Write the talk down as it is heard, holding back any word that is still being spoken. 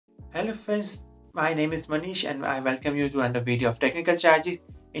Hello friends, my name is Manish and I welcome you to another video of technical charges.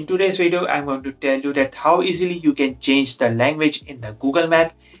 In today's video, I'm going to tell you that how easily you can change the language in the Google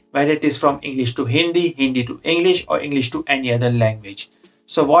Map, whether it is from English to Hindi, Hindi to English or English to any other language.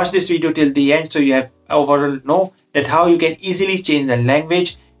 So watch this video till the end so you have overall know that how you can easily change the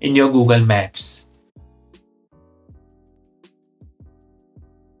language in your Google Maps.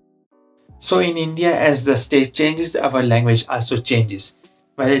 So in India, as the state changes, our language also changes.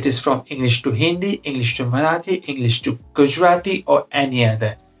 Whether it is from English to Hindi, English to Marathi, English to Gujarati or any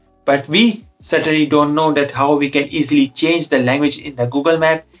other. But we certainly don't know that how we can easily change the language in the Google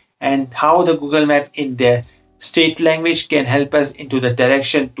Map and how the Google Map in their state language can help us into the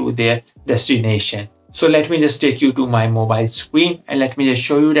direction to their destination. So let me just take you to my mobile screen and let me just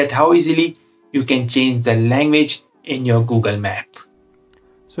show you that how easily you can change the language in your Google Map.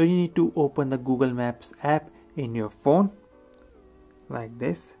 So you need to open the Google Maps app in your phone like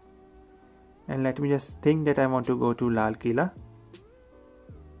this, and let me just think that I want to go to Lal Killa.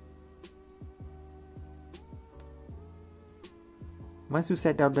 Once you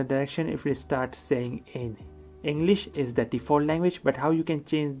set out the direction, it will start saying in English is the default language, but how you can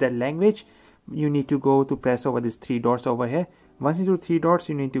change the language, you need to go to press over these three dots over here. Once into three dots,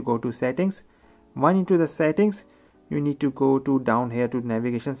 you need to go to settings. One into the settings, you need to go to down here to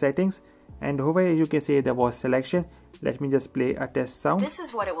navigation settings, and over here you can say the voice selection. Let me just play a test sound. This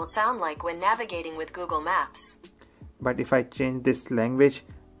is what it will sound like when navigating with Google Maps. But if I change this language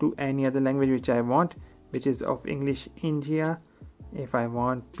to any other language which I want, which is of English India, if I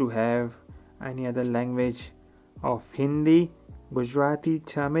want to have any other language of Hindi, Gujarati,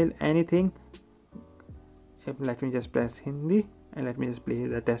 Tamil, anything, let me just press Hindi and let me just play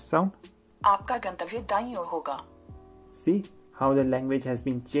the test sound. आपका गंतव्य दाईं ओर होगा. See how the language has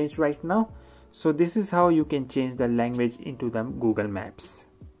been changed right now. So this is how you can change the language into the Google Maps.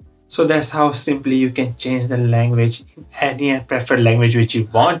 So that's how simply you can change the language in any preferred language which you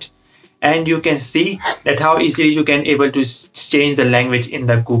want. And you can see that how easily you can able to change the language in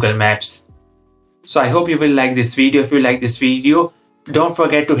the Google Maps. So I hope you will like this video. If you like this video, don't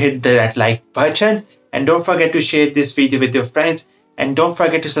forget to hit that like button and don't forget to share this video with your friends and don't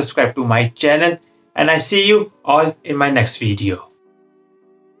forget to subscribe to my channel. And I see you all in my next video.